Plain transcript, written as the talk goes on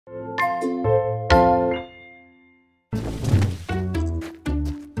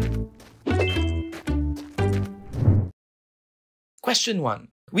Question 1.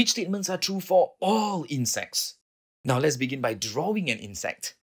 Which statements are true for all insects? Now let's begin by drawing an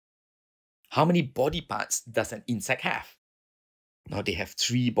insect. How many body parts does an insect have? Now they have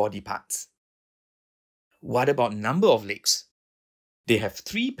 3 body parts. What about number of legs? They have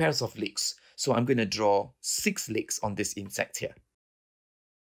 3 pairs of legs, so I'm going to draw 6 legs on this insect here.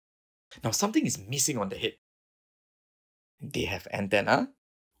 Now something is missing on the head. They have antennae,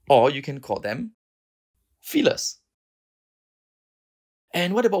 or you can call them feelers.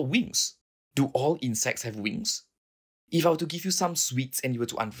 And what about wings? Do all insects have wings? If I were to give you some sweets and you were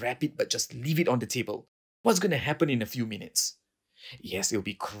to unwrap it but just leave it on the table, what's going to happen in a few minutes? Yes, it'll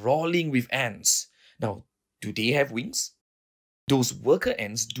be crawling with ants. Now, do they have wings? Those worker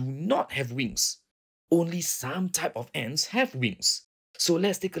ants do not have wings. Only some type of ants have wings. So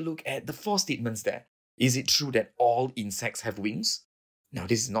let's take a look at the 4 statements there. Is it true that all insects have wings? Now,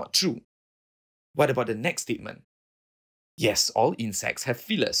 this is not true. What about the next statement? Yes, all insects have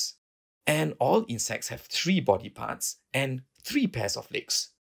feelers. And all insects have 3 body parts and 3 pairs of legs.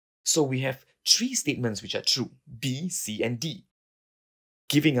 So we have 3 statements which are true, B, C, and D,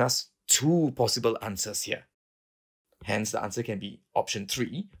 giving us 2 possible answers here. Hence, the answer can be option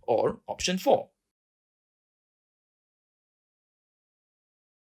 3 or option 4.